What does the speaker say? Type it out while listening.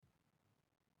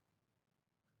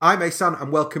I'm Asan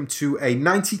and welcome to a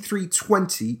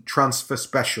 9320 transfer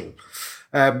special.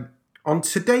 On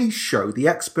today's show, the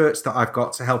experts that I've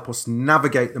got to help us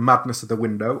navigate the madness of the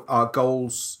window are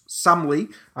Goals Sam Lee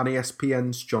and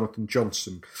ESPN's Jonathan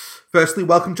Johnson. Firstly,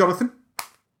 welcome, Jonathan.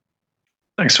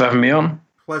 Thanks for having me on.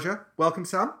 Pleasure. Welcome,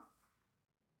 Sam.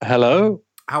 Hello.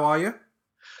 How are you?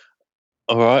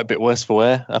 All right, a bit worse for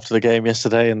wear after the game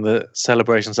yesterday and the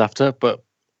celebrations after, but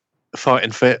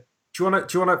fighting fit. Do you want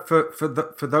to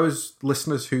for those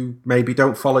listeners who maybe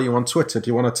don't follow you on Twitter, do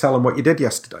you want to tell them what you did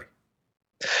yesterday?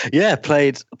 Yeah,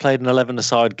 played an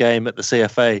 11-a-side game at the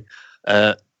CFA.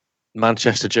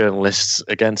 Manchester journalists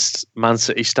against Man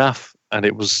City staff, and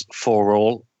it was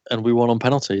 4-4, and we won on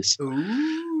penalties.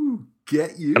 Ooh,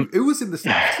 get you! Who was in the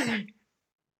staff team?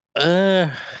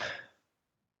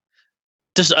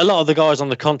 Just a lot of the guys on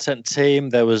the content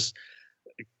team. There was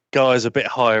guys a bit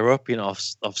higher up. You know,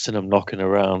 I've seen them knocking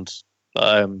around.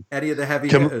 Any of the heavy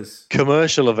hitters?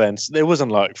 Commercial events. There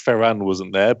wasn't like Ferran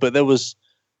wasn't there, but there was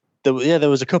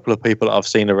a couple of people I've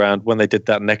seen around when they did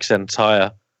that Nexen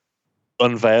tyre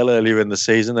unveil earlier in the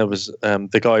season. There was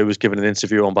the guy who was giving an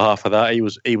interview on behalf of that. He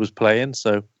was playing,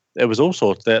 so it was all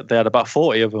sorts. They had about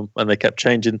 40 of them, and they kept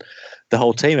changing the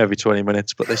whole team every 20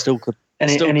 minutes, but they still could.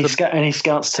 Any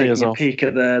scouts taking a peek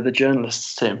at the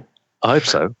journalists team? I hope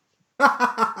so.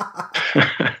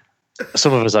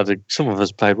 Some of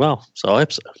us played well, so I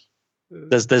hope so.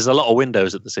 There's a lot of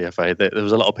windows at the CFA. There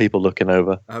was a lot of people looking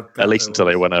over, at least until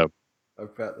they went home. I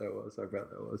bet there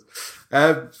was.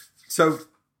 So,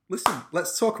 listen,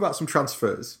 let's talk about some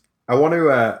transfers. I want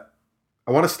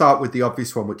to start with the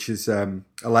obvious one, which is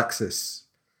Alexis.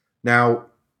 Now,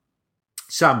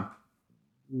 Sam,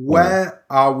 where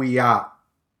are we at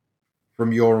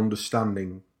from your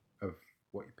understanding of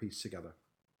what you pieced together?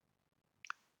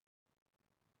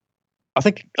 I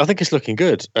think it's looking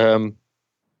good. I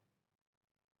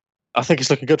think it's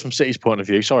looking good from City's point of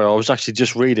view. Sorry, I was actually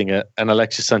just reading an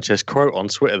Alexis Sanchez quote on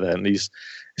Twitter there, and he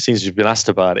seems to have been asked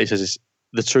about it. He says,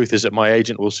 the truth is that my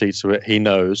agent will see to it. He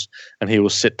knows, and he will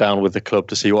sit down with the club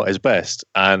to see what is best.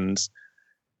 And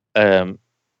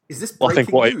is this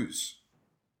breaking news?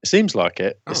 It seems like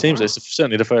it. It seems wow. It's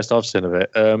certainly the first I've seen of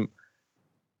it.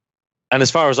 And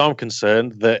as far as I'm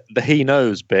concerned, the he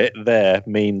knows bit there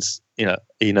means, you know,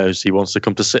 he knows he wants to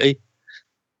come to City.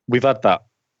 We've had that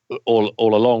all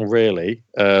along, really.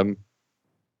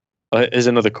 Here's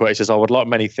another quote. He says, I would like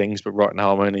many things, but right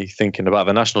now I'm only thinking about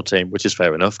the national team, which is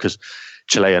fair enough because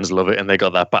Chileans love it and they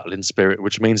got that battling spirit,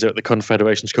 which means they're at the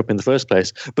Confederations Cup in the first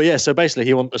place. But yeah, so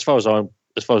basically, as far as I'm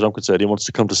concerned, he wants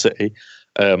to come to City.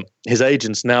 His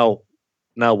agents now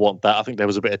want that. I think there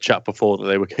was a bit of chat before that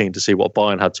they were keen to see what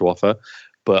Bayern had to offer,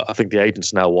 but I think the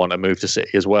agents now want to move to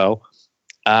City as well.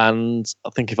 And I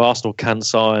think if Arsenal can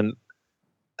sign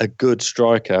a good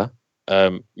striker,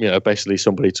 basically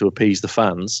somebody to appease the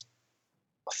fans,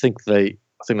 I think they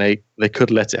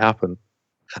could let it happen.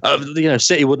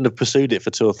 City wouldn't have pursued it for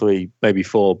 2 or 3, maybe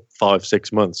 4, 5,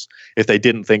 6 months if they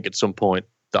didn't think at some point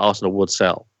that Arsenal would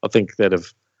sell. I think they'd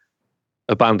have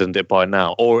abandoned it by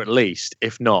now, or at least,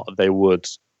 if not, they will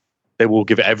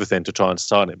give it everything to try and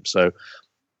sign him. So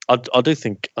I do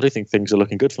think things are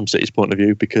looking good from City's point of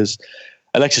view because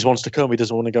Alexis wants to come. He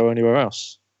doesn't want to go anywhere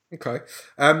else. Okay.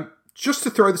 Just to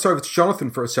throw this over to Jonathan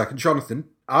for a second. Jonathan,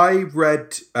 I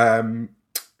read, I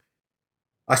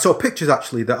saw pictures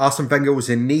actually that Arsene Wenger was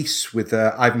in Nice with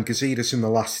Ivan Gazidis in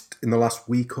the last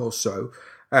week or so.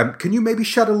 Can you maybe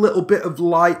shed a little bit of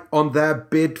light on their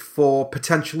bid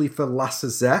potentially for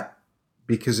Lacazette?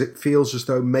 Because it feels as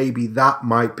though maybe that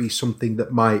might be something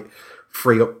that might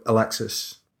free up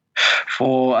Alexis.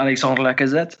 For Alexandre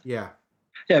Lacazette? Yeah.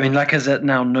 Yeah, I mean, Lacazette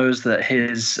now knows that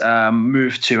his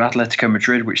move to Atletico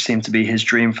Madrid, which seemed to be his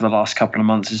dream for the last couple of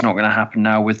months, is not going to happen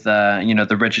now with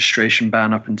the registration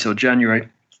ban up until January.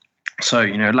 So,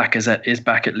 Lacazette is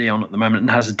back at Lyon at the moment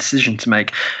and has a decision to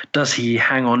make. Does he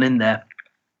hang on in there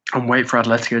and wait for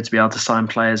Atletico to be able to sign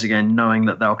players again, knowing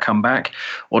that they'll come back?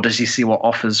 Or does he see what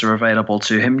offers are available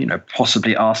to him,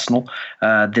 possibly Arsenal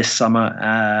this summer,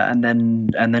 and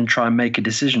then try and make a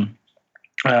decision?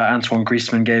 Antoine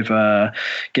Griezmann gave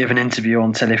an interview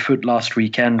on Téléfoot last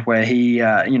weekend where he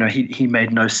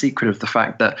made no secret of the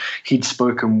fact that he'd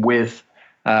spoken with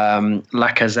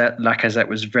Lacazette. Lacazette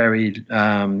was very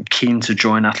keen to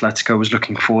join Atletico, was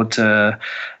looking forward to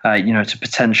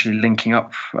potentially linking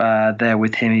up there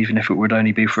with him, even if it would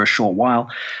only be for a short while.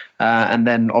 And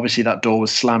then obviously that door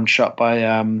was slammed shut by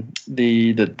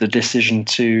the decision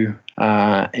to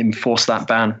enforce that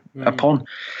ban upon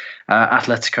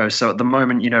Atletico. So at the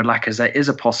moment, Lacazette is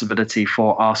a possibility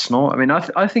for Arsenal. I mean,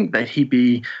 I think that he'd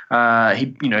be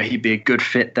a good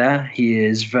fit there. He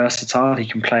is versatile. He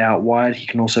can play out wide. He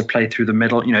can also play through the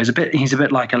middle. He's a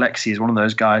bit like Alexi. He's one of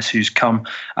those guys who's come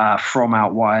from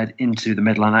out wide into the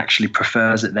middle and actually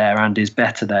prefers it there and is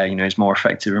better there. He's more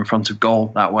effective in front of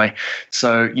goal that way.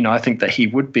 So I think that he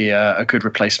would be a good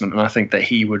replacement, and I think that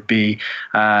he would be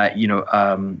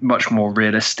much more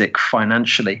realistic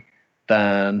financially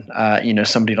than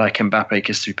somebody like Mbappe.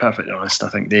 Because to be perfectly honest, I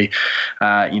think the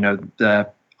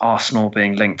Arsenal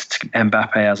being linked to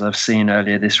Mbappe, as I've seen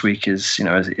earlier this week, is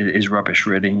rubbish.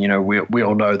 Really, we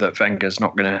all know that Wenger's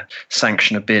not going to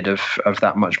sanction a bid of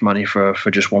that much money for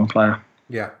just one player.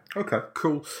 Yeah. Okay.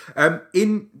 Cool.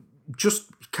 In just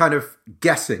kind of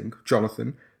guessing,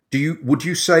 Jonathan, would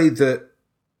you say that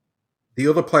the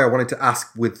other player I wanted to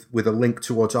ask with a link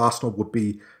towards Arsenal would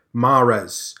be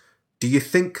Mahrez? Do you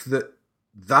think that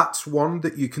that's one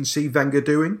that you can see Wenger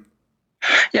doing?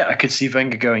 Yeah, I could see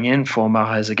Wenger going in for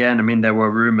Mahrez again. I mean, there were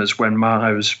rumours when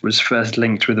Mahrez was first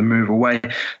linked with a move away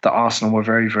that Arsenal were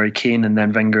very, very keen, and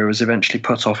then Wenger was eventually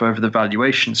put off over the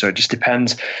valuation. So it just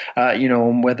depends,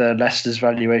 on whether Leicester's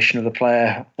valuation of the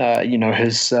player,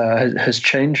 has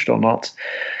changed or not.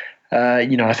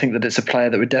 I think that it's a player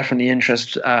that would definitely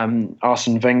interest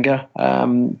Arsene Wenger.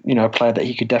 A player that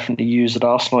he could definitely use at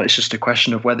Arsenal. It's just a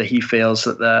question of whether he feels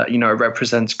that it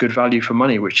represents good value for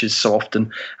money, which is so often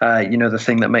the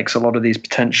thing that makes a lot of these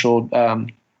potential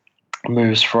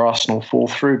moves for Arsenal fall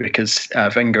through, because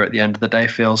Wenger at the end of the day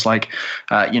feels like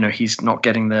he's not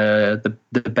getting the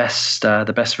best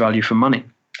value for money.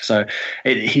 So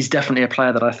he's definitely a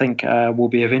player that I think will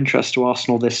be of interest to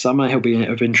Arsenal this summer. He'll be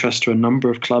of interest to a number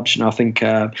of clubs. I think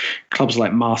clubs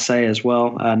like Marseille as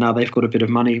well, now they've got a bit of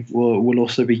money, will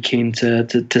also be keen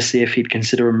to see if he'd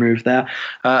consider a move there,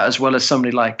 as well as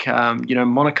somebody like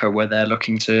Monaco, where they're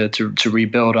looking to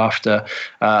rebuild after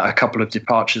a couple of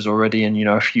departures already, and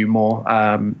a few more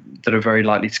that are very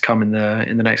likely to come in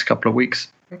the next couple of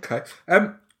weeks. Okay.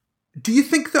 Do you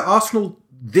think that Arsenal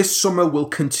this summer will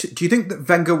continue? Do you think that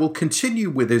Wenger will continue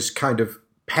with his kind of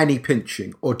penny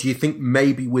pinching, or do you think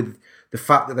maybe with the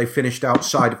fact that they finished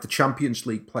outside of the Champions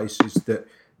League places that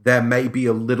there may be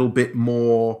a little bit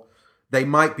more, they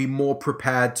might be more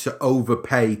prepared to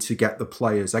overpay to get the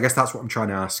players? I guess that's what I'm trying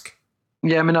to ask.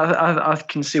 Yeah, I mean, I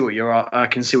can see what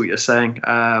you're saying,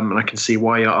 and I can see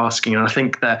why you're asking. And I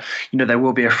think that there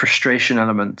will be a frustration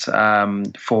element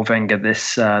for Wenger this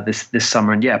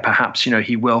summer. And yeah, perhaps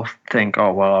he will think,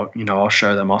 oh well, I'll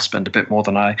show them. I'll spend a bit more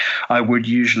than I would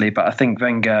usually. But I think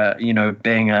Wenger,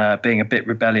 being a bit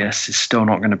rebellious, is still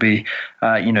not going to be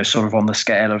sort of on the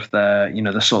scale of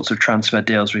the sorts of transfer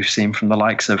deals we've seen from the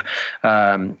likes of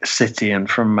City and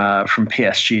from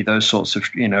PSG. Those sorts of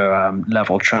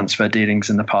level transfer dealings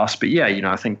in the past. But yeah,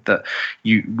 I think that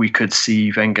we could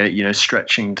see Wenger,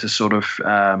 stretching to sort of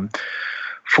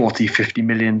 40-50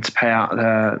 million to pay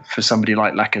out for somebody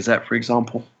like Lacazette, for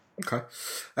example. Okay.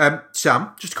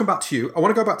 Sam, just to come back to you, I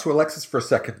want to go back to Alexis for a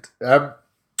second.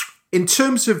 In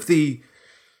terms of the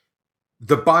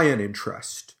Bayern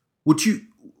interest, do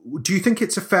you think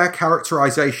it's a fair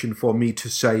characterization for me to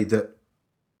say that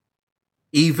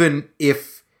even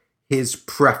if his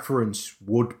preference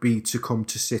would be to come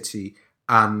to City,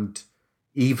 and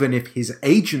even if his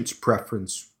agent's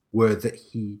preference were that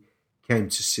he came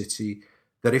to City,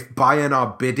 that if Bayern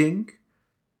are bidding,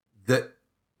 that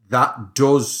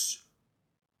does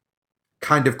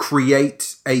kind of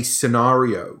create a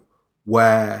scenario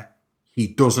where he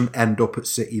doesn't end up at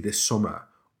City this summer?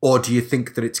 Or do you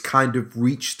think that it's kind of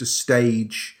reached a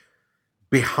stage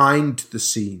behind the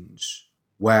scenes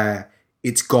where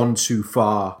it's gone too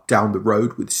far down the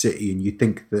road with City, and you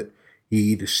think that he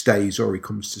either stays or he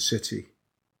comes to City?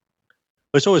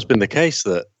 It's always been the case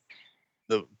that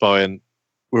Bayern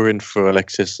were in for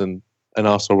Alexis, and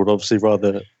Arsenal would obviously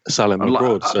rather sell him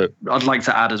abroad. So I'd like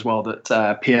to add as well that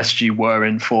PSG were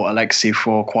in for Alexis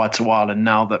for quite a while, and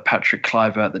now that Patrick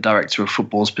Kluivert, the director of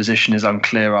football's position, is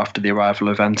unclear after the arrival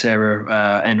of Antero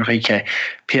Henrique,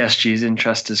 PSG's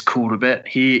interest has cooled a bit.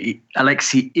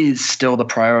 Alexis is still the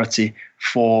priority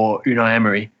for Unai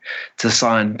Emery to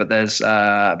sign, but there's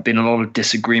been a lot of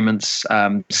disagreements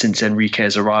since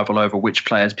Enrique's arrival over which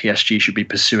players PSG should be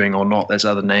pursuing or not. There's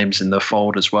other names in the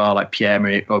fold as well, like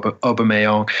Pierre-Emerick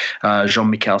Aubameyang,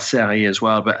 Jean-Michel Seri as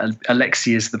well, but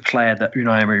Alexis is the player that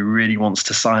Unai Emery really wants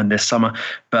to sign this summer.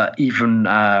 But even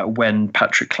when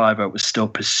Patrick Kluivert was still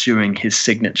pursuing his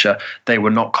signature, they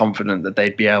were not confident that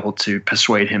they'd be able to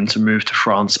persuade him to move to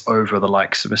France over the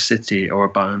likes of a City or a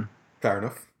Bayern. Fair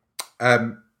enough.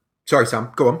 Sorry,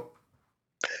 Sam, go on.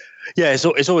 Yeah,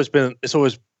 it's always been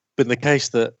the case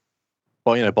that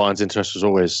But Bayern's interest was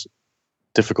always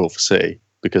difficult for City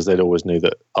because they'd always knew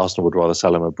that Arsenal would rather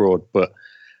sell him abroad. But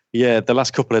yeah, the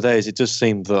last couple of days, it just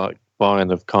seemed like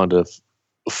Bayern have kind of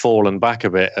fallen back a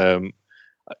bit.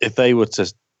 If they were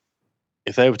to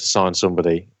sign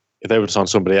somebody,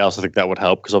 else, I think that would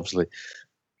help because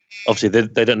obviously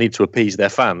they don't need to appease their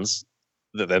fans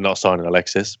that they're not signing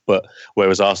Alexis, but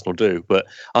whereas Arsenal do. But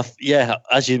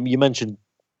as you mentioned,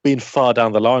 being far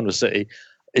down the line with City,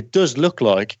 it does look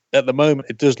like at the moment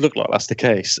that's the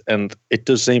case, and it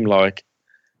does seem like,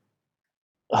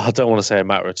 I don't want to say a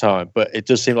matter of time, but it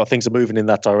does seem like things are moving in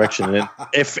that direction. And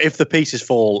if the pieces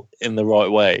fall in the right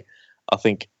way, I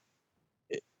think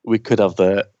we could have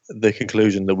the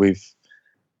conclusion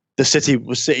that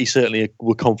City certainly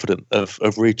were confident of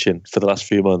reaching for the last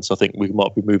few months. I think we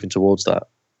might be moving towards that.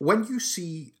 When you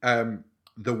see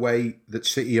the way that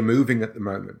City are moving at the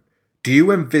moment, do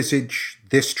you envisage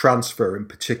this transfer in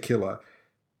particular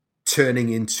turning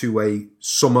into a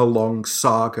summer-long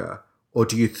saga, or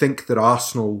do you think that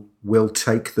Arsenal will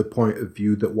take the point of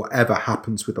view that whatever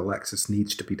happens with Alexis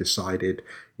needs to be decided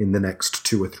in the next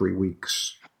 2 or 3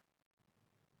 weeks?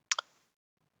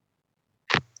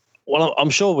 Well, I'm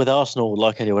sure with Arsenal,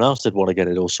 like anyone else, they'd want to get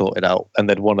it all sorted out, and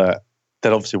they'd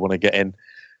obviously want to get in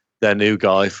their new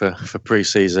guy for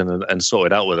pre-season and sort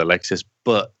it out with Alexis.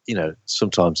 But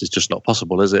sometimes it's just not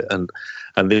possible, is it? And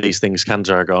these things can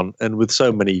drag on, and with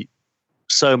so many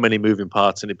moving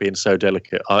parts and it being so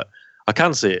delicate, I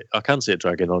can see it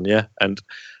dragging on. Yeah, and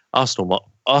Arsenal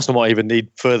might even need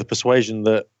further persuasion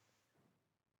that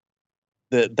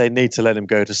they need to let him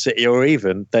go to City, or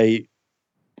even they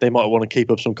might want to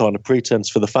keep up some kind of pretense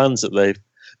for the fans that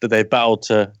they've battled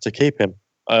to keep him.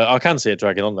 I can see it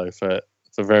dragging on though for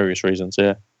various reasons.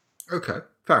 Yeah. Okay,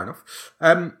 fair enough.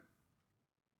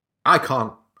 I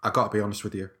got to be honest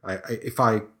with you. I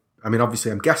mean,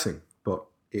 obviously I'm guessing, but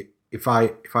if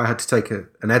I had to take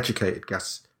an educated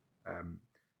guess,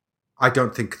 I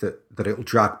don't think that it'll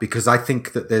drag, because I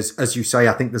think that there's, as you say,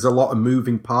 I think there's a lot of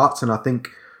moving parts, and I think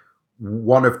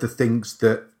one of the things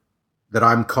that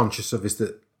I'm conscious of is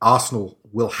that Arsenal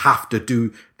will have to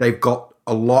do, they've got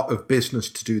a lot of business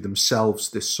to do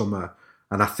themselves this summer.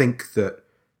 And I think that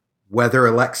whether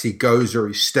Alexi goes or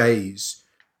he stays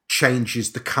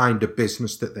changes the kind of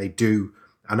business that they do.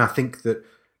 And I think that,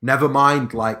 never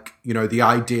mind, the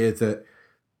idea that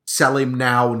sell him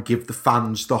now and give the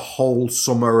fans the whole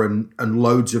summer and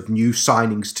loads of new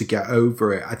signings to get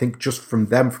over it. I think just from a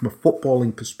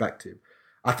footballing perspective,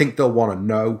 I think they'll want to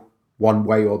know one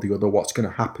way or the other what's going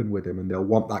to happen with him, and they'll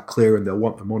want that clear and they'll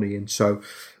want the money in. So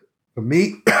for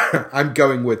me, I'm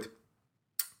going with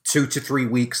 2 to 3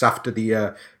 weeks after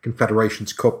the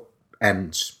Confederations Cup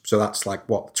ends. So that's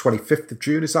 25th of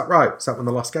June, is that right? Is that when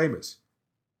the last game is?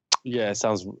 Yeah, it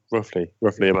sounds roughly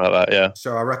about that, yeah.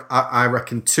 So I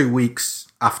reckon 2 weeks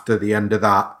after the end of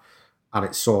that, and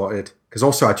it's sorted. Because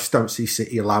also I just don't see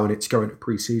City allowing it to go into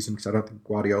pre-season, because I don't think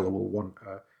Guardiola will want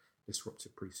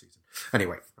disruptive pre-season.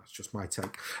 Anyway, that's just my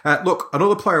take. Look,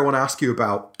 another player I want to ask you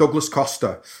about, Douglas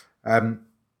Costa.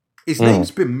 His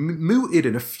name's been mooted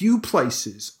in a few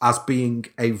places as being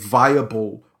a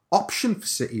viable option for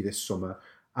City this summer,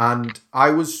 and I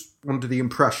was under the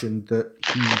impression that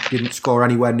he didn't score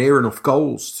anywhere near enough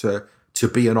goals to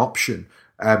be an option.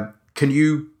 Can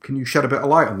you shed a bit of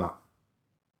light on that?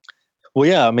 Well,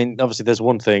 yeah, I mean, obviously there's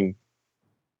one thing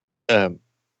from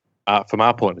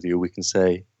our point of view, we can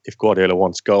say if Guardiola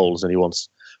wants goals and he wants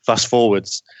fast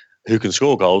forwards who can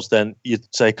score goals, then you'd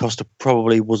say Costa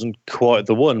probably wasn't quite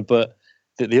the one. But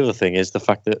the other thing is the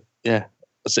fact that, yeah,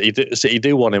 City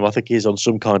do want him. I think he's on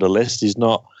some kind of list. He's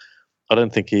not, I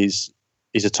don't think he's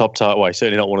a top tier. Well, he's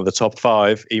certainly not one of the top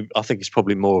 5. I think he's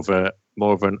probably more of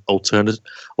an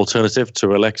alternative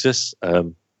to Alexis. But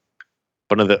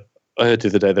I heard the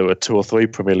other day there were 2 or 3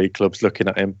 Premier League clubs looking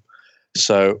at him.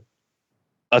 So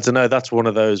I don't know. That's one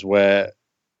of those where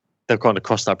they'll kind of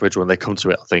cross that bridge when they come to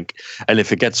it, I think. And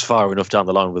if it gets far enough down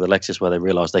the line with Alexis where they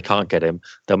realise they can't get him,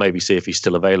 they'll maybe see if he's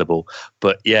still available.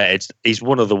 But yeah, he's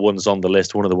one of the ones on the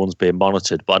list, one of the ones being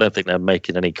monitored. But I don't think they're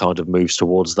making any kind of moves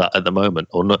towards that at the moment,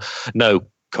 or no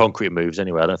concrete moves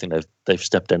anyway. I don't think they've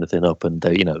stepped anything up and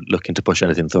they're looking to push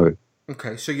anything through.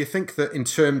 Okay, so you think that in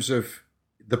terms of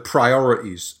the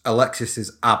priorities, Alexis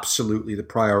is absolutely the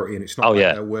priority, and it's not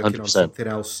they're working 100%. On something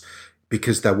else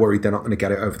because they're worried they're not going to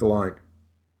get it over the line.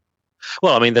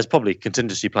 Well, I mean, there's probably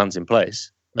contingency plans in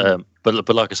place, but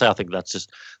like I say, I think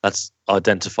that's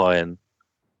identifying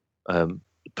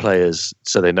players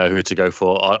so they know who to go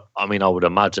for. I mean, I would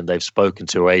imagine they've spoken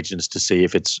to agents to see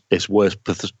if it's worth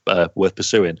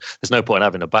pursuing. There's no point in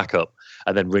having a backup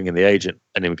and then ringing the agent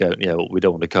and him going, we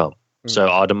don't want to come. So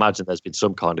I'd imagine there's been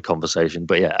some kind of conversation.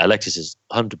 But yeah, Alexis is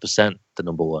 100% the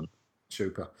number one.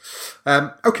 Super.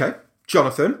 Okay,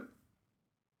 Jonathan.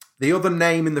 The other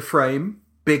name in the frame,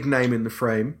 big name in the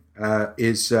frame,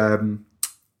 is Benjamin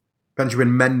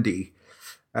Mendy.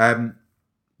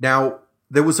 Now,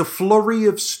 there was a flurry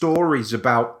of stories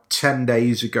about 10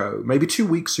 days ago, maybe 2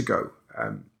 weeks ago,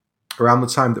 around the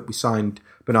time that we signed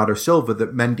Bernardo Silva,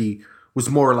 that Mendy was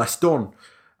more or less done.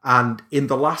 And in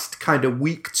the last kind of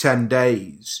week, 10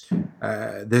 days,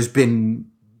 there's been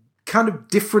kind of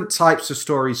different types of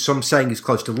stories. Some saying he's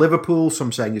close to Liverpool,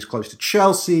 some saying he's close to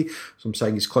Chelsea, some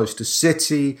saying he's close to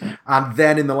City. And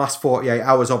then in the last 48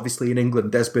 hours, obviously in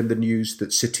England, there's been the news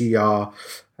that City are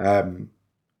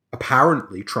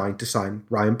apparently trying to sign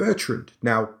Ryan Bertrand.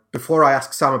 Now, before I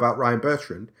ask Sam about Ryan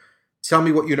Bertrand, tell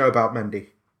me what you know about Mendy.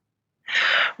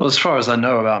 Well, as far as I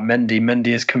know about Mendy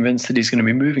is convinced that he's going to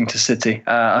be moving to City.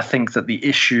 I think that the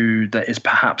issue that is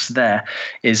perhaps there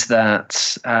is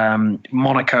that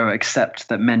Monaco accept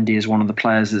that Mendy is one of the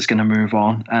players that's going to move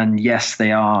on. And yes,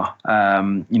 they are,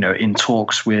 in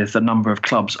talks with a number of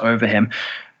clubs over him.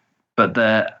 But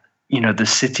the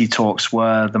City talks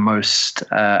were the most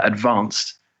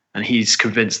advanced. And he's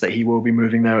convinced that he will be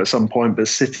moving there at some point, but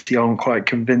City aren't quite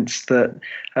convinced that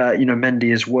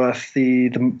Mendy is worth the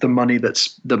money that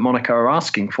Monaco are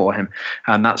asking for him,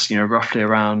 and that's roughly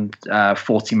around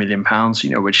 £40 million,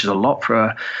 which is a lot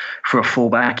for a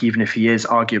fullback, even if he is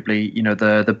arguably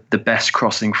the best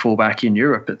crossing fullback in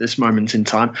Europe at this moment in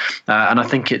time. And I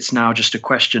think it's now just a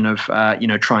question of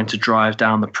trying to drive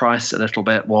down the price a little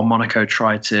bit while Monaco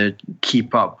try to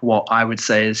keep up what I would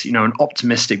say is an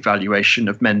optimistic valuation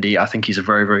of Mendy. I think he's a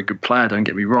very, very good player, don't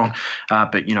get me wrong.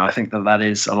 But, I think that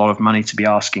is a lot of money to be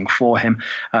asking for him.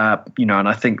 And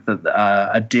I think that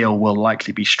a deal will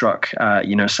likely be struck,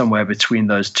 somewhere between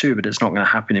those two, but it's not going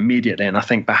to happen immediately. And I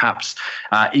think perhaps,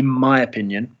 in my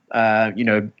opinion,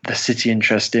 the City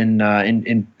interest in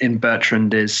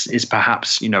Bertrand is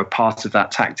perhaps part of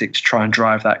that tactic to try and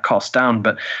drive that cost down.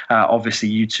 But obviously,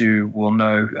 you two will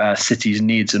know City's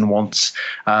needs and wants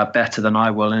better than I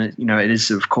will, and it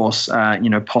is of course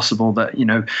possible that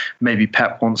maybe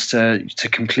Pep wants to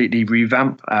completely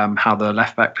revamp how the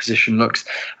left back position looks.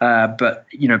 But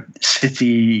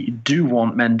City do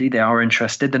want Mendy; they are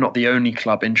interested. They're not the only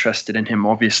club interested in him,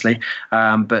 obviously,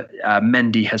 but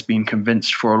Mendy has been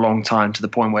convinced for a long time, to the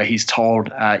point where he's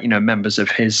told members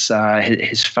of his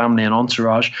family and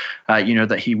entourage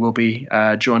that he will be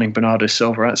joining Bernardo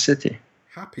Silva at City.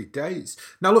 Happy days.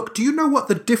 Now look, do you know what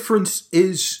the difference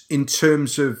is in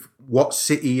terms of what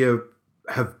City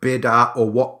have bid at, or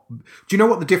what do you know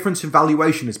what the difference in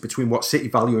valuation is between what City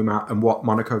value him at and what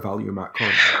Monaco value him at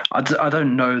currently? I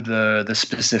don't know the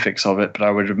specifics of it, but I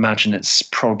would imagine it's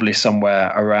probably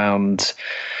somewhere around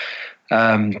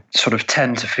sort of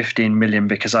 10 to 15 million,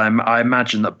 because I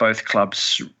imagine that both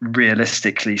clubs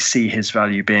realistically see his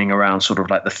value being around sort of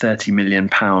like the £30 million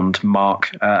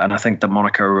mark. And I think that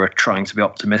Monaco are trying to be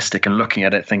optimistic and looking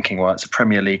at it thinking, well, it's a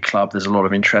Premier League club. There's a lot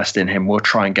of interest in him. We'll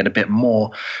try and get a bit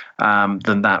more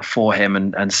than that for him.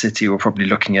 And City were probably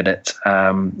looking at it,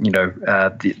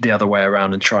 the other way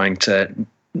around and trying to,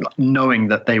 knowing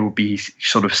that they will be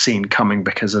sort of seen coming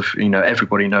because of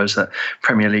everybody knows that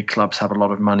Premier League clubs have a lot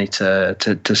of money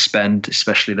to spend,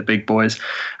 especially the big boys,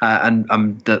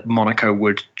 and that Monaco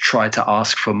would try to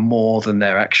ask for more than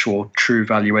their actual true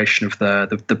valuation of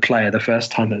the player the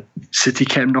first time that City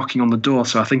came knocking on the door.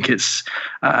 So I think it's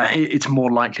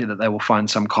more likely that they will find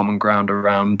some common ground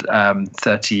around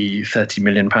 £30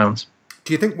 million.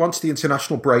 Do you think once the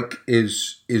international break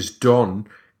is done,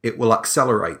 it will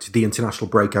accelerate the international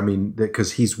break? I mean,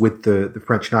 because he's with the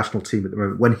French national team at the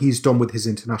moment. When he's done with his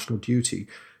international duty,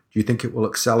 do you think it will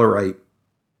accelerate?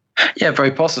 Yeah,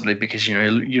 very possibly, because you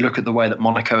look at the way that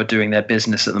Monaco are doing their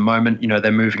business at the moment.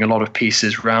 They're moving a lot of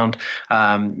pieces around.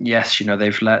 Yes,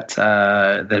 they've let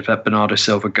Bernardo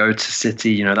Silva go to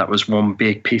City. That was one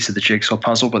big piece of the jigsaw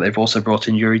puzzle. But they've also brought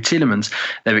in Yuri Tielemans.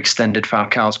 They've extended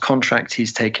Falcao's contract.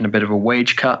 He's taken a bit of a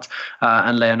wage cut,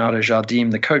 and Leonardo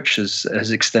Jardim, the coach,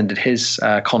 has extended his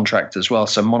contract as well.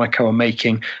 So Monaco are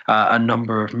making a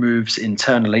number of moves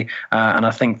internally, and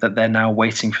I think that they're now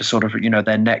waiting for sort of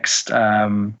their next.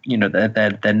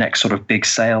 Their next sort of big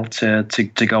sale to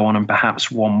go on, and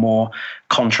perhaps one more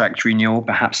contract renewal,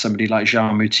 perhaps somebody like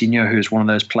Jean Moutinho, who is one of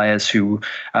those players who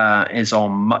is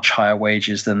on much higher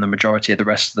wages than the majority of the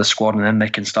rest of the squad, and then they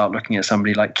can start looking at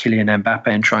somebody like Kylian Mbappe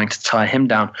and trying to tie him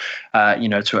down,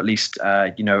 to at least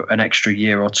an extra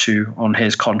year or two on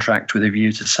his contract with a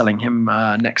view to selling him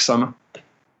next summer.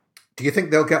 Do you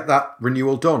think they'll get that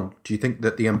renewal done? Do you think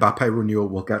that the Mbappe renewal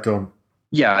will get done?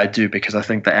 Yeah, I do, because I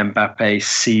think that Mbappe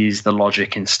sees the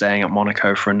logic in staying at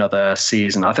Monaco for another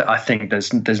season. I think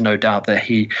there's no doubt that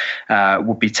he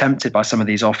would be tempted by some of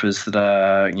these offers that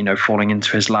are falling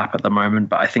into his lap at the moment.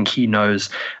 But I think he knows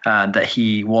that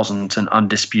he wasn't an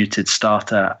undisputed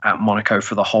starter at Monaco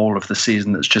for the whole of the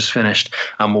season that's just finished,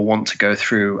 and will want to go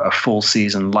through a full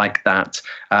season like that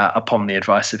upon the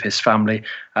advice of his family.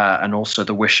 And also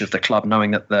the wish of the club,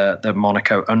 knowing that the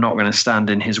Monaco are not going to stand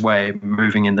in his way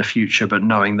moving in the future, but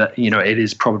knowing that it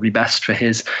is probably best for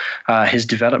his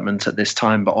development at this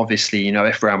time. But obviously,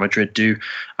 if Real Madrid do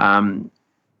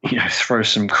throw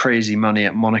some crazy money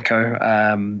at Monaco,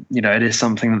 it is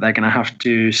something that they're going to have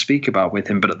to speak about with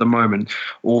him. But at the moment,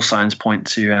 all signs point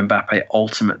to Mbappe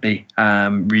ultimately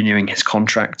renewing his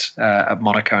contract at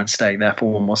Monaco and staying there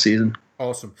for one more season.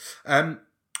 Awesome.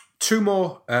 Two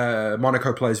more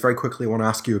Monaco players very quickly I want to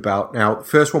ask you about. Now, the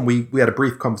first one, we had a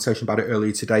brief conversation about it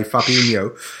earlier today,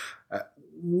 Fabinho.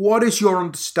 What is your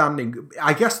understanding?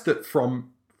 I guess that from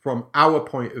our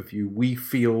point of view,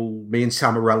 me and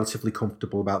Sam are relatively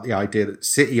comfortable about the idea that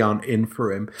City aren't in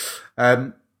for him.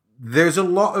 There's a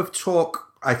lot of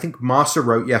talk. I think Marca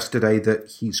wrote yesterday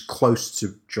that he's close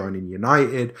to joining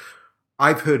United.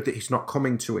 I've heard that he's not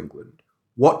coming to England.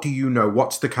 What do you know?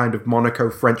 What's the kind of Monaco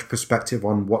French perspective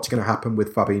on what's going to happen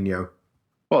with Fabinho?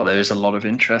 Well, there is a lot of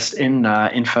interest in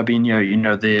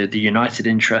Fabinho. The United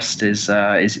interest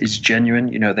is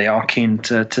genuine. They are keen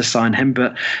to sign him,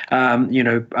 but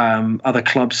other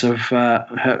clubs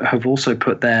have also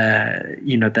put their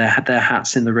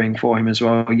hats in the ring for him as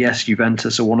well. Yes,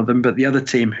 Juventus are one of them, but the other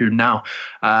team who now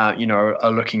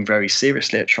are looking very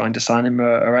seriously at trying to sign him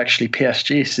are actually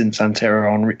PSG, since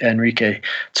Antero Henrique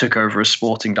took over as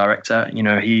sporting director.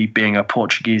 He being a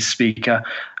Portuguese speaker,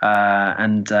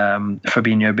 and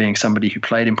Fabinho being somebody who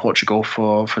played in Portugal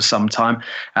for some time.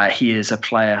 He is a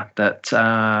player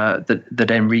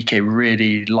that Enrique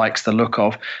really likes the look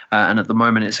of, and at the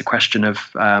moment it's a question of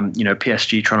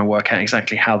PSG trying to work out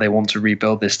exactly how they want to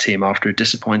rebuild this team after a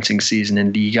disappointing season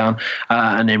in Ligue 1,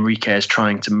 and Enrique is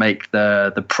trying to make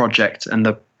the project and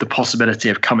the possibility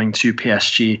of coming to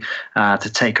PSG to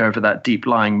take over that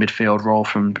deep-lying midfield role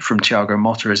from Thiago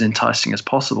Motta as enticing as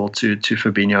possible to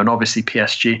Fabinho. And obviously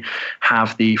PSG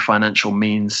have the financial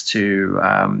means to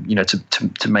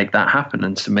make that happen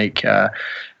and to make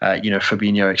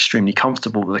Fabinho extremely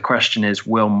comfortable. But the question is,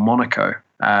 will Monaco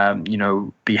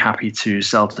be happy to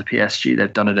sell to the PSG?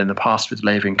 They've done it in the past with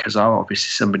Layvin Kazal, obviously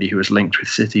somebody who was linked with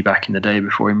City back in the day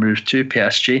before he moved to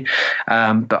PSG.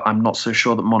 But I'm not so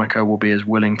sure that Monaco will be as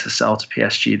willing to sell to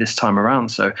PSG this time around.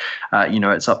 So,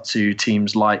 it's up to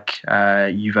teams like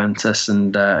Juventus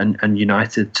and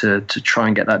United to try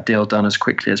and get that deal done as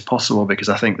quickly as possible, because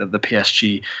I think that the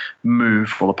PSG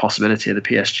move, or the possibility of the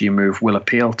PSG move, will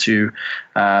appeal to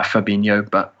Fabinho,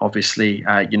 but obviously,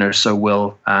 so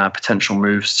will potential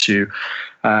moves to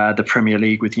the Premier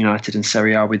League with United and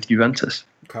Serie A with Juventus.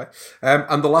 Okay.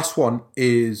 And the last one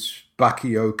is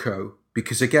Bakayoko,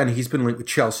 because again, he's been linked with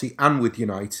Chelsea and with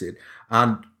United.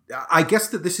 And I guess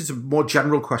that this is a more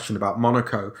general question about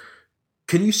Monaco.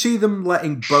 Can you see them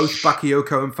letting both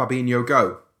Bakayoko and Fabinho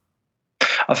go?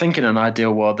 I think in an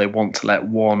ideal world, they want to let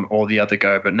one or the other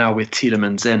go. But now with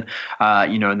Tielemans in,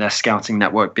 and their scouting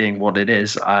network being what it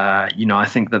is, I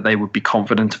think that they would be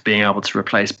confident of being able to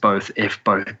replace both if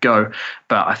both go.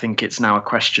 But I think it's now a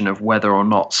question of whether or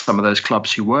not some of those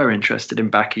clubs who were interested in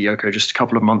Bakayoko just a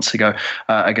couple of months ago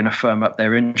are going to firm up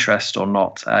their interest or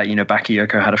not.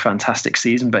 Bakayoko had a fantastic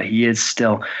season, but he is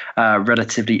still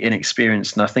relatively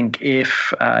inexperienced. And I think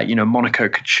if, Monaco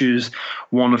could choose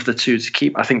one of the two to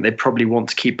keep, I think they'd probably want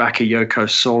to keep Bakayoko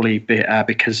solely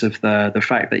because of the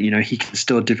fact that he can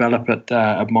still develop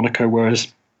at Monaco,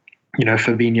 whereas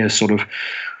Fabinho's sort of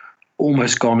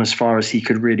almost gone as far as he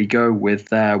could really go with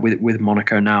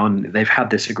Monaco now, and they've had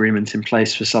this agreement in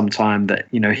place for some time that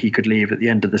he could leave at the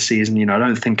end of the season. I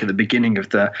don't think at the beginning of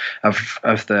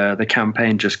the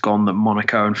campaign just gone that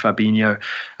Monaco and Fabinho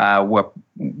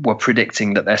were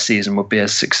predicting that their season would be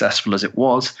as successful as it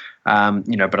was.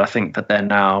 But I think that they're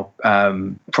now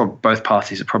both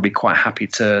parties are probably quite happy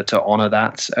to honour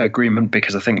that agreement,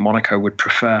 because I think Monaco would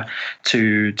prefer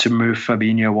to move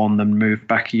Fabinho on than move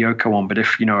Bakayoko on. But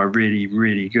if a really,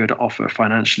 really good offer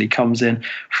financially comes in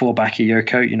for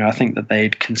Bakayoko, I think that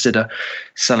they'd consider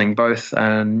selling both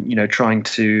and trying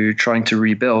to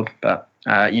rebuild. But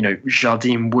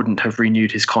Jardim wouldn't have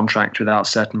renewed his contract without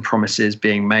certain promises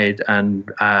being made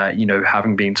and,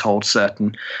 having been told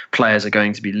certain players are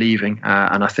going to be leaving.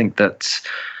 And I think that,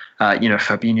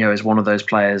 Fabinho is one of those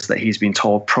players that he's been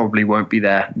told probably won't be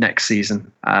there next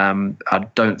season. I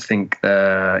don't think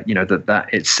that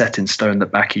it's set in stone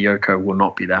that Bakayoko will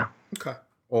not be there. Okay,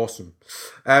 awesome.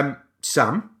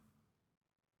 Sam,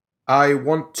 I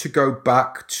want to go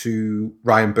back to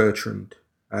Ryan Bertrand.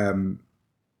 Do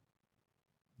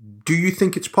you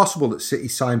think it's possible that City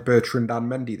signed Bertrand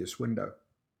and Mendy this window?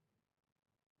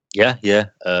 Yeah.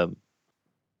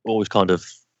 Always kind of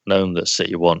known that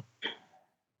City want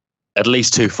at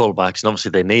least 2 fullbacks, and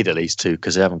obviously they need at least 2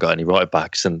 because they haven't got any right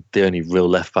backs, and the only real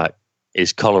left back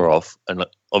is Kolarov, and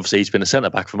obviously he's been a centre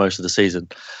back for most of the season.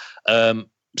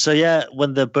 So yeah,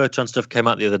 when the Bertrand stuff came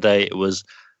out the other day, it was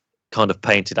kind of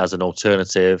painted as an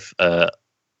alternative. I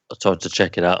tried to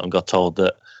check it out and got told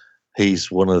that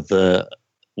he's one of the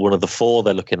 4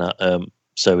 they're looking at.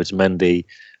 So it's Mendy,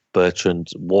 Bertrand,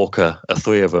 Walker,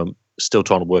 3 of them. Still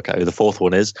trying to work out who the 4th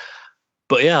one is.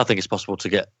 But yeah, I think it's possible to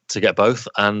get both,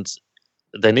 and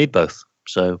they need both.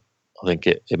 So I think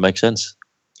it makes sense.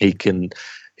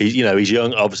 He's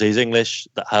young. Obviously, he's English.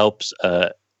 That helps.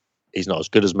 He's not as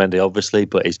good as Mendy, obviously,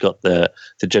 but he's got the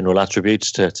general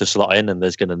attributes to slot in, and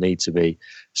there's going to need to be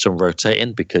some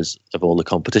rotating because of all the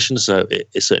competition. So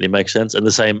it certainly makes sense. And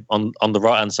the same on the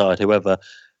right-hand side,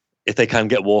 if they can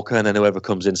get Walker, and then whoever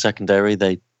comes in secondary,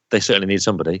 they certainly need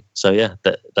somebody. So yeah,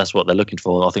 that's what they're looking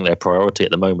for. I think their priority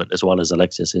at the moment, as well as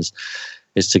Alexis,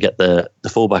 is to get the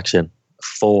fullbacks in,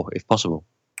 4 if possible.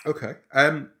 Okay.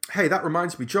 Hey, that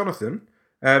reminds me, Jonathan.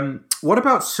 What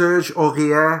about Serge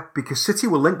Aurier? Because City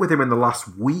were linked with him in the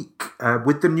last week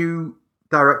with the new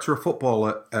director of football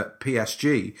at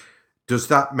PSG. Does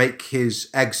that make his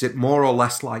exit more or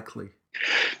less likely?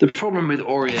 The problem with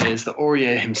Aurier is that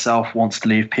Aurier himself wants to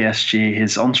leave PSG.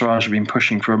 His entourage have been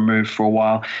pushing for a move for a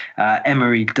while.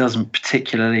 Emery doesn't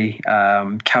particularly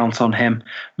count on him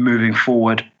moving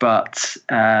forward, but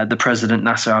the president,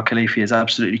 Nasser Al-Khelaifi, is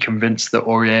absolutely convinced that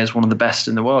Aurier is one of the best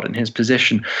in the world in his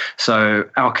position. So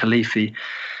Al-Khelaifi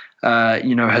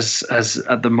has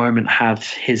at the moment had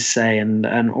his say, and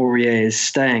Aurier is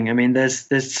staying. I mean, there's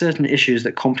certain issues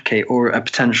that complicate a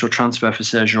potential transfer for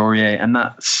Serge Aurier, and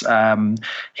that's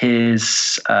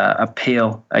his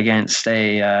appeal against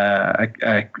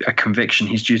a conviction.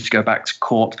 He's due to go back to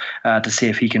court to see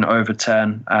if he can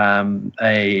overturn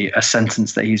a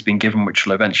sentence that he's been given, which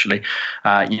will eventually,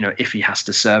 if he has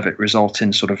to serve it, result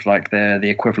in sort of like the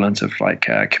equivalent of like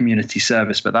community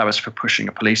service. But that was for pushing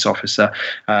a police officer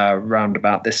around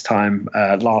about this time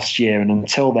last year, and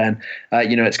until then,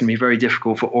 it's going to be very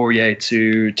difficult for Aurier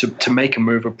to make a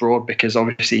move abroad, because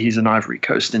obviously he's an Ivory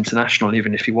Coast international,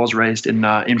 even if he was raised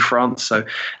in France. So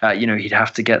he'd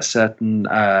have to get certain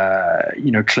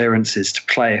clearances to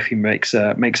play if he makes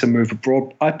a move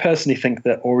abroad. I personally think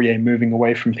that Aurier moving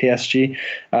away from PSG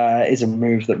is a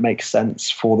move that makes sense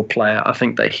for the player. I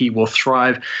think that he will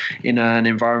thrive in an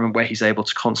environment where he's able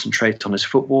to concentrate on his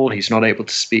football. He's not able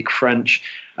to speak French.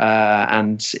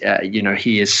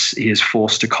 He is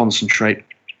forced to concentrate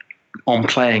on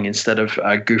playing instead of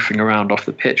goofing around off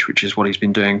the pitch, which is what he's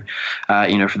been doing,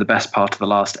 for the best part of the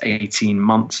last 18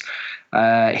 months.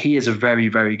 He is a very,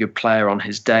 very good player on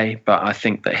his day, but I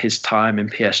think that his time in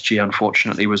PSG,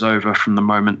 unfortunately, was over from the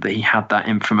moment that he had that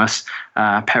infamous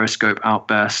Periscope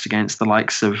outburst against the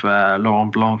likes of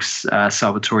Laurent Blanc,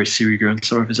 Salvatore Sirigu, and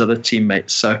some of his other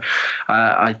teammates. So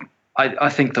I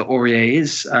think that Aurier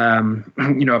is,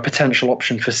 a potential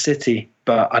option for City,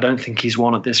 but I don't think he's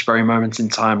one at this very moment in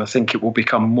time. I think it will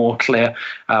become more clear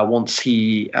once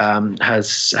he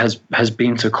has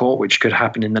been to court, which could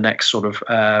happen in the next sort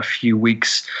of few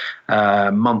weeks,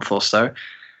 month or so.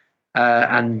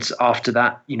 And after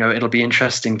that, it'll be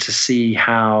interesting to see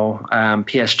how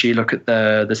PSG look at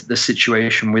the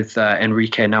situation with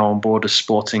Enrique now on board as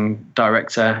sporting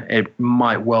director. It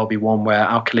might well be one where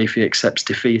Al-Khelaifi accepts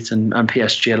defeat and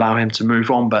PSG allow him to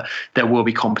move on, but there will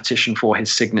be competition for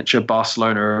his signature.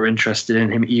 Barcelona are interested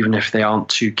in him, even if they aren't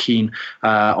too keen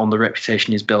on the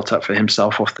reputation he's built up for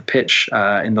himself off the pitch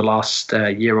in the last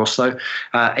year or so.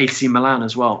 AC Milan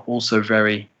as well, also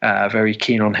very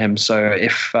keen on him. So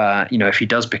if he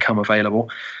does become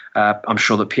available, I'm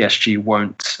sure that PSG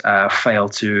won't fail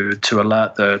to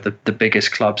alert the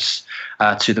biggest clubs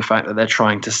to the fact that they're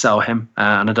trying to sell him,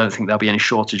 and I don't think there'll be any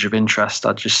shortage of interest.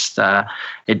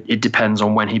 It depends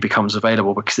on when he becomes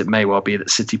available, because it may well be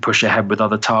that City push ahead with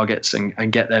other targets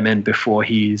and get them in before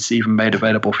he's even made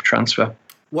available for transfer.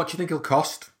 What do you think he'll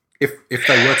cost? If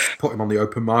they were to put him on the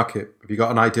open market, have you got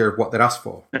an idea of what they'd ask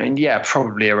for? And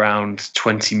probably around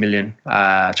 20 million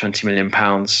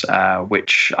pounds,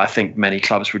 which I think many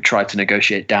clubs would try to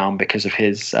negotiate down because of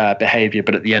his behaviour.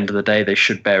 But at the end of the day, they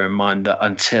should bear in mind that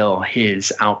until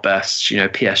his outbursts,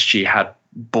 PSG had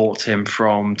bought him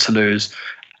from Toulouse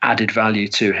added value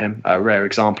to him. A rare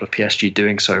example of PSG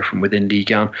doing so from within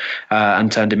Ligue 1,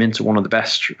 and turned him into one of the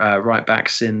best right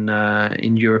backs in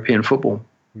European football.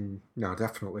 No,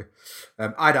 definitely.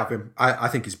 I'd have him. I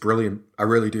think he's brilliant. I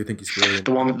really do think he's brilliant.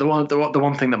 The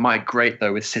one thing that might grate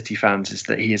though with City fans is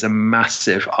that he is a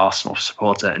massive Arsenal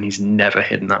supporter, and he's never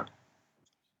hidden that.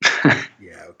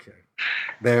 Yeah, okay.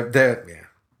 They're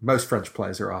most French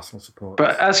players are Arsenal supporters.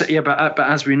 But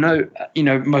as we know,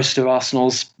 most of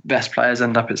Arsenal's best players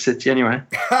end up at City anyway.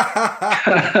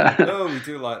 Oh, we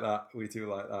do like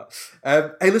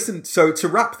that. Hey, listen. So to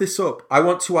wrap this up, I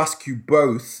want to ask you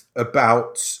both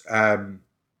about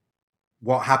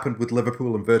what happened with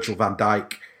Liverpool and Virgil van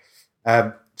Dijk.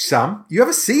 Sam, you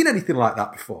ever seen anything like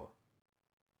that before?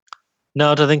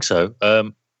 No, I don't think so.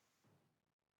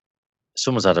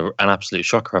 Someone's had an absolute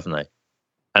shocker, haven't they?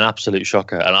 An absolute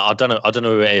shocker, and I don't know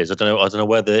who it is. I don't know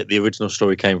where the original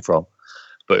story came from,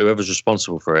 but whoever's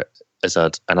responsible for it has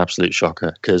had an absolute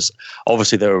shocker, because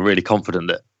obviously they were really confident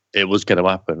that it was going to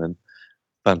happen and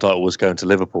Van Dijk was going to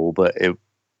Liverpool, but it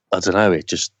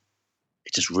just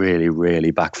really,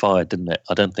 really backfired, didn't it?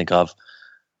 I don't think I've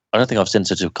seen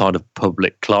such a kind of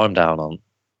public climb down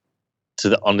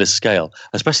on this scale.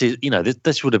 Especially,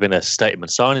 this would have been a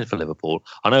statement signing for Liverpool.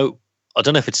 I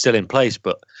don't know if it's still in place,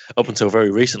 but up until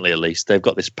very recently, at least, they've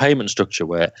got this payment structure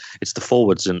where it's the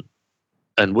forwards and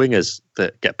wingers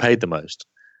that get paid the most.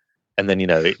 And then,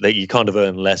 you kind of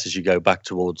earn less as you go back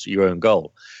towards your own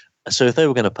goal. So if they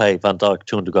were going to pay Van Dijk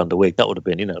 200 grand a week, that would have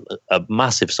been, a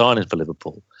massive signing for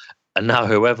Liverpool. And now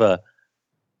whoever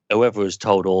has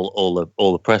told all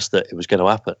the press that it was going to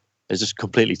happen has just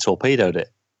completely torpedoed it.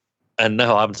 And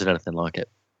no, I haven't seen anything like it.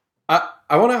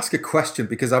 I want to ask a question,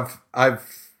 because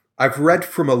I've read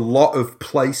from a lot of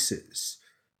places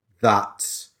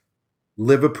that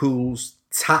Liverpool's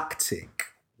tactic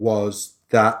was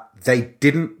that they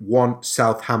didn't want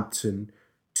Southampton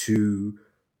to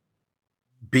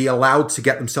be allowed to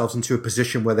get themselves into a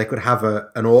position where they could have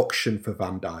an auction for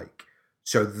Van Dijk.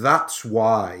 So that's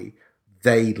why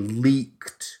they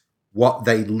leaked what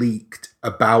they leaked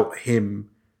about him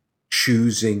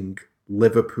choosing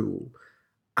Liverpool.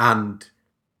 And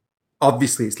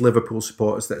obviously, it's Liverpool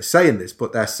supporters that are saying this,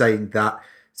 but they're saying that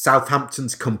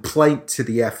Southampton's complaint to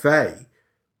the FA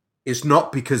is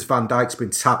not because Van Dijk's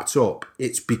been tapped up.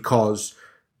 It's because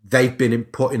they've been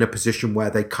put in a position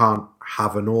where they can't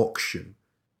have an auction.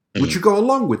 Would you go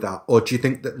along with that? Or do you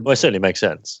think that... Well, it certainly makes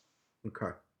sense.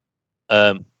 Okay.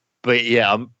 But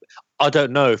yeah, I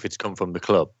don't know if it's come from the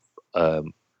club.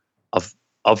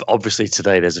 Obviously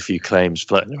today there's a few claims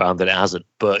floating around that it hasn't,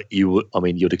 but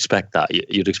you'd expect that.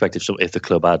 You'd expect if the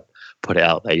club had put it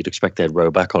out there, you'd expect they'd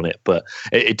row back on it. But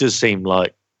it does seem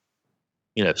like,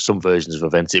 some versions of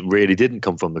events, it really didn't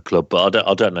come from the club. But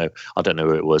I don't know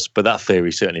who it was. But that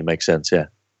theory certainly makes sense. Yeah.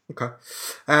 Okay.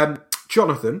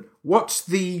 Jonathan, what's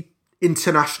the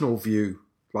international view?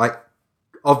 Like,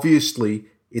 obviously,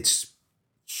 it's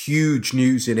huge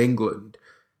news in England.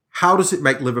 How does it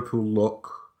make Liverpool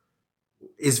look?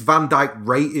 Is Van Dijk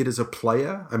rated as a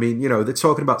player? I mean, they're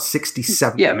talking about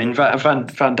 67. Yeah, I mean, Van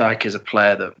Dijk is a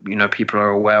player that, people are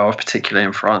aware of, particularly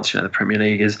in France. The Premier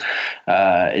League is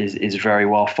very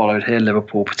well followed here.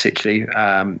 Liverpool particularly,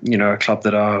 a club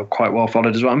that are quite well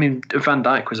followed as well. I mean, Van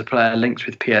Dijk was a player linked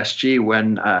with PSG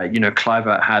when,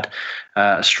 Kluivert had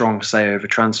a strong say over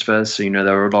transfers. So,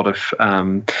 there were a lot of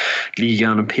Ligue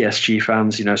 1 and PSG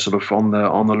fans, sort of on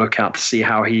the lookout to see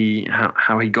how he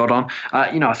got on.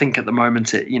 I think at the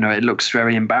moment it looks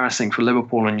very embarrassing for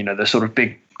Liverpool, and the sort of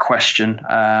big question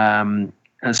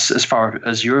as far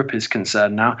as Europe is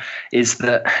concerned now is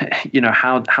that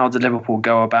how did Liverpool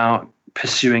go about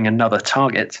pursuing another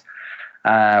target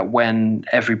when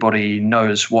everybody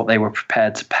knows what they were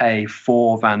prepared to pay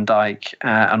for Van Dijk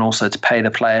and also to pay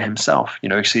the player himself.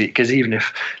 Because even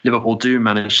if Liverpool do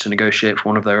manage to negotiate for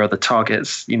one of their other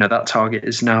targets, that target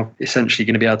is now essentially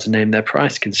going to be able to name their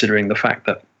price, considering the fact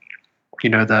that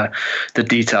the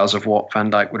details of what Van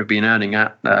Dijk would have been earning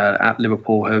at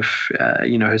Liverpool has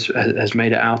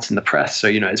made it out in the press. So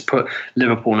it's put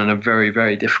Liverpool in a very,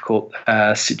 very difficult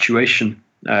situation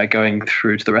going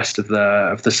through to the rest of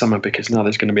the summer, because now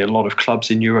there's going to be a lot of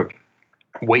clubs in Europe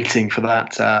waiting for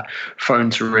that phone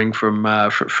to ring from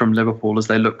Liverpool as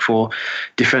they look for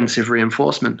defensive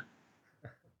reinforcement.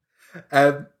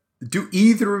 Do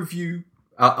either of you?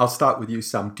 I'll start with you,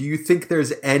 Sam. Do you think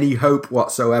there's any hope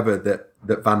whatsoever that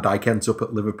Van Dijk ends up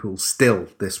at Liverpool still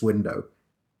this window?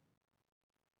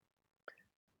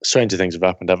 Stranger things have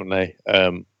happened, haven't they?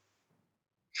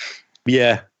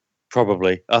 Yeah,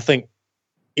 probably. I think,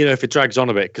 if it drags on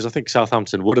a bit, because I think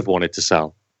Southampton would have wanted to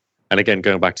sell. And again,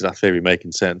 going back to that theory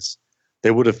making sense, they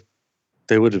would have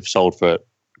they would have sold for,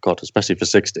 God, especially for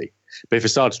 60. But if it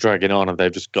starts dragging on and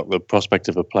they've just got the prospect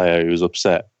of a player who's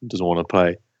upset, doesn't want to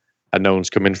play, and no one's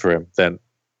come in for him, then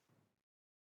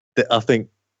I think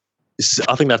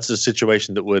that's a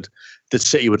situation that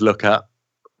City would look at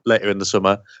later in the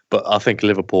summer. But I think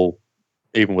Liverpool,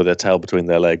 even with their tail between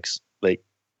their legs,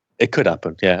 it could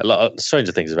happen. Yeah, a lot of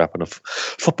stranger things have happened.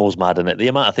 Football's mad, isn't it? The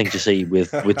amount of things you see with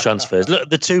transfers.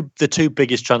 Look, the two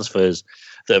biggest transfers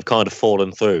that have kind of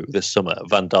fallen through this summer: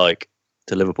 Van Dijk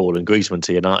to Liverpool and Griezmann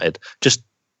to United. Just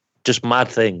mad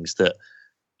things that,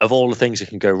 of all the things that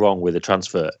can go wrong with a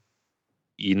transfer,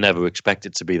 you never expect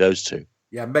it to be those two.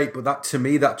 Yeah, mate, but that, to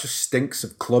me, that just stinks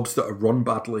of clubs that are run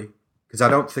badly. Because I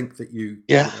don't think that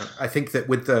Yeah. I think that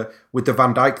with the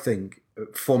Van Dijk thing,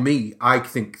 for me, I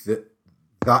think that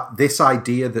this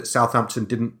idea that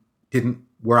Southampton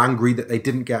were angry that they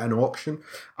didn't get an auction,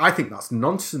 I think that's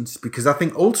nonsense. Because I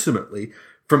think ultimately,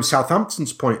 from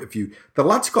Southampton's point of view, the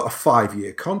lad's got a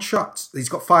 5-year contract. He's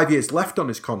got 5 years left on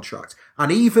his contract,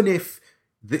 and even if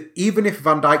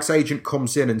Van Dijk's agent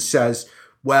comes in and says,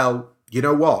 "Well, you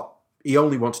know what? He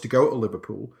only wants to go to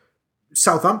Liverpool,"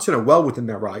 Southampton are well within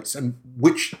their rights, and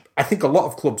which I think a lot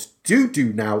of clubs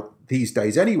do now these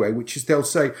days anyway, which is they'll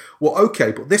say, well,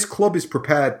 okay, but this club is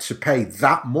prepared to pay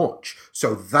that much,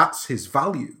 so that's his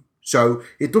value. So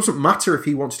it doesn't matter if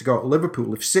he wants to go to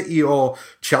Liverpool. If City or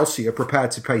Chelsea are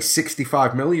prepared to pay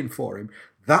 65 million for him,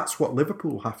 that's what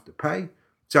Liverpool have to pay.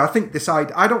 So I think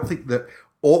I don't think that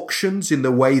auctions, in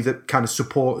the way that kind of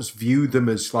supporters view them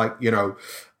as like,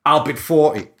 I'll bid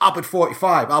 40, I'll bid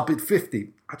 45, I'll bid 50.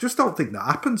 I just don't think that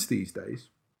happens these days.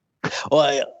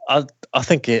 Well, I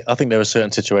think there are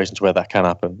certain situations where that can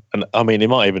happen, and I mean, it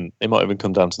might even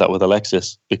come down to that with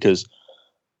Alexis, because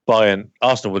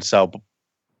Arsenal would sell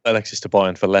Alexis to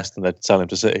Bayern for less than they'd sell him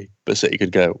to City, but City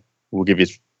could go, "We'll give you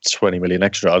 20 million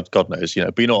extra." God knows,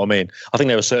 But you know what I mean. I think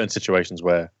there are certain situations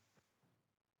where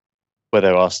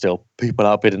there are still people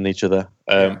outbidding each other.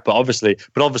 But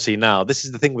obviously now, this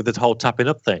is the thing with the whole tapping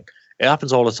up thing. It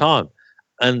happens all the time,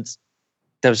 and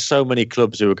there's so many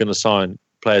clubs who are going to sign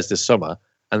players this summer,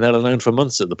 and they'll have known for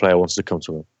months that the player wants to come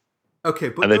to them. Okay,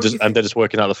 but they're just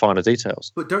working out the finer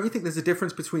details. But don't you think there's a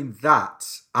difference between that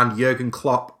and Jurgen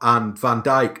Klopp and Van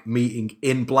Dijk meeting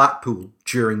in Blackpool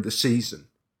during the season?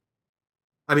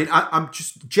 I mean, I'm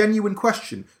just genuine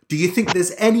question. Do you think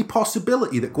there's any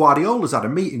possibility that Guardiola's had a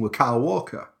meeting with Kyle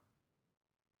Walker?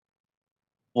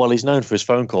 Well, he's known for his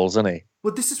phone calls, isn't he?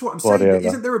 Well, this is what I'm saying.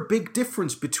 Isn't there a big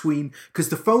difference between... Because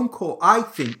the phone call, I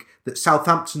think that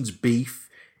Southampton's beef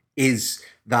is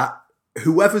that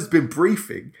whoever's been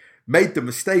briefing made the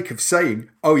mistake of saying,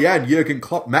 oh yeah, and Jurgen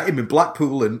Klopp met him in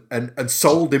Blackpool and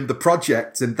sold him the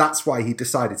project, and that's why he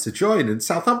decided to join. And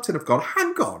Southampton have gone,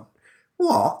 hang on,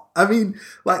 what? I mean,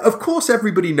 of course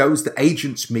everybody knows that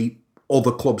agents meet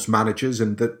other clubs' managers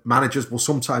and that managers will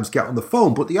sometimes get on the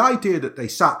phone, but the idea that they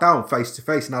sat down face to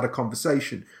face and had a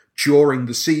conversation during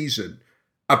the season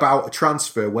about a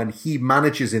transfer when he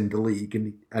manages in the league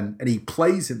and he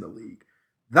plays in the league,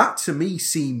 that to me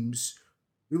seems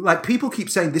like people keep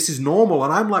saying this is normal,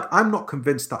 and I'm not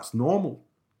convinced that's normal.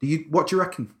 What do you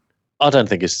reckon? I don't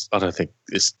think it's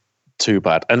too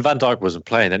bad. And Van Dijk wasn't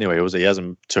playing anyway, was he? He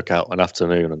hasn't took out an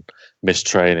afternoon and missed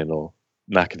training or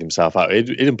knackered himself out. He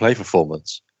didn't play for 4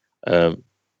 months.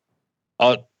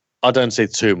 I don't see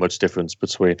too much difference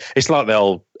between. It's like the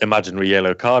old imaginary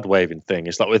yellow card waving thing.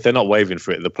 It's like if they're not waving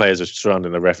for it, the players are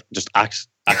surrounding the ref, just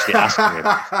actually asking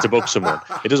him to book someone.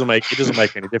 It doesn't make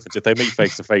any difference if they meet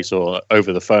face to face or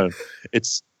over the phone.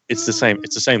 It's the same.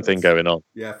 It's the same thing going on.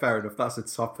 Yeah, fair enough. That's a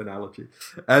top analogy.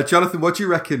 Jonathan, what do you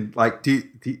reckon? Like, do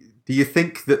you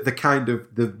think that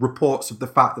the reports of the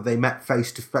fact that they met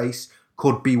face to face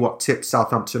could be what tipped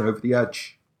Southampton over the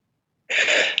edge?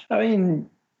 I mean,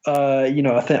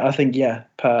 I think yeah,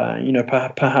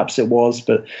 perhaps it was,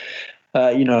 but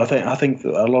I think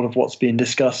that a lot of what's being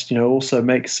discussed, also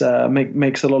makes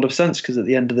a lot of sense, because at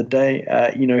the end of the day,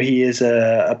 he is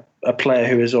a player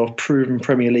who is of proven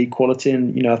Premier League quality,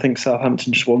 and I think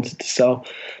Southampton just wanted to sell,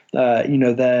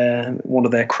 their one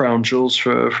of their crown jewels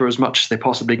for as much as they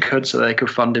possibly could, so they could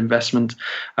fund investment,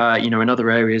 in other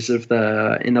areas of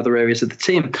the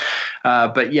team.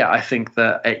 But yeah, I think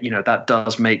that that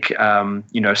does make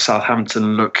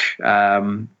Southampton look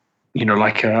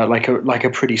like a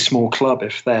pretty small club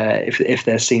if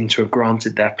they're seen to have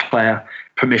granted their player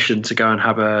permission to go and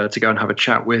have a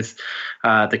chat with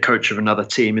the coach of another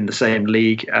team in the same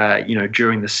league,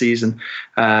 during the season,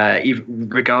 even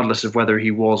regardless of whether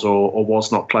he was or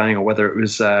was not playing, or whether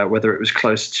it was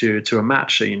close to a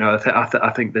match. So,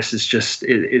 I think this is just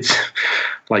it's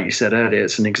like you said earlier,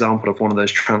 it's an example of one of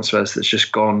those transfers that's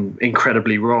just gone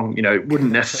incredibly wrong. It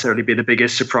wouldn't necessarily be the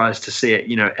biggest surprise to see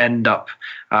it, end up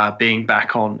being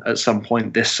back on at some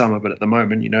point this summer, but at the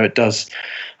moment, it does,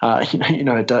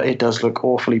 it does look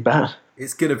awfully bad.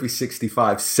 It's going to be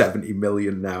 65, 70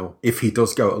 million now if he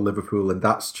does go to Liverpool, and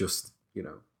that's just,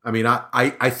 I mean,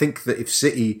 I think that if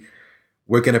City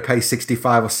were going to pay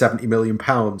 65 or 70 million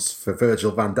pounds for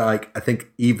Virgil van Dijk, I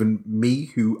think even me,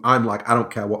 who I'm like, I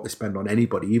don't care what they spend on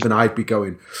anybody, even I'd be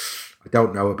going, I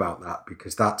don't know about that,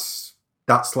 because that's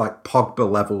like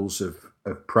Pogba levels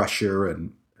of pressure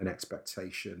and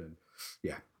expectation. And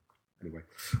yeah, anyway,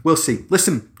 we'll see.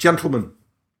 Listen, gentlemen,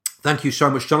 thank you so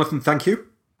much. Jonathan, thank you.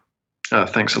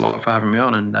 Thanks a lot for having me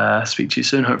on, and speak to you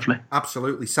soon, hopefully.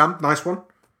 Absolutely. Sam, nice one.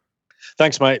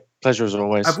 Thanks, mate. Pleasure as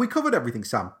always. Have we covered everything,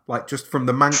 Sam? Like, just from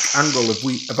the Manc angle,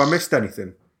 have I missed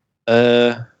anything?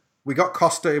 We got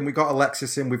Costa in, we got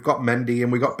Alexis in, we've got Mendy in,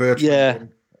 we got Bertrand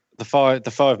in. The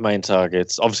five main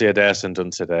targets. Obviously, Ederson done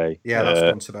today. Yeah, that's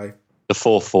done today. The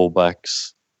 4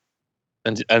 fullbacks.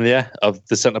 And yeah, of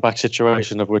the centre-back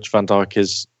situation, of which Van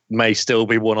Dijk may still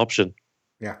be one option.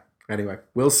 Yeah. Anyway,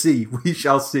 we'll see. We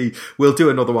shall see. We'll do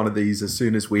another one of these as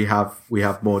soon as we have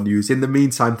more news. In the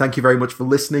meantime, thank you very much for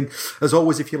listening. As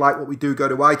always, if you like what we do, go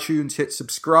to iTunes, hit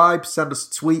subscribe, send us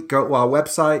a tweet, go to our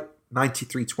website,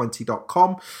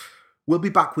 9320.com. We'll be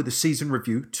back with a season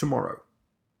review tomorrow.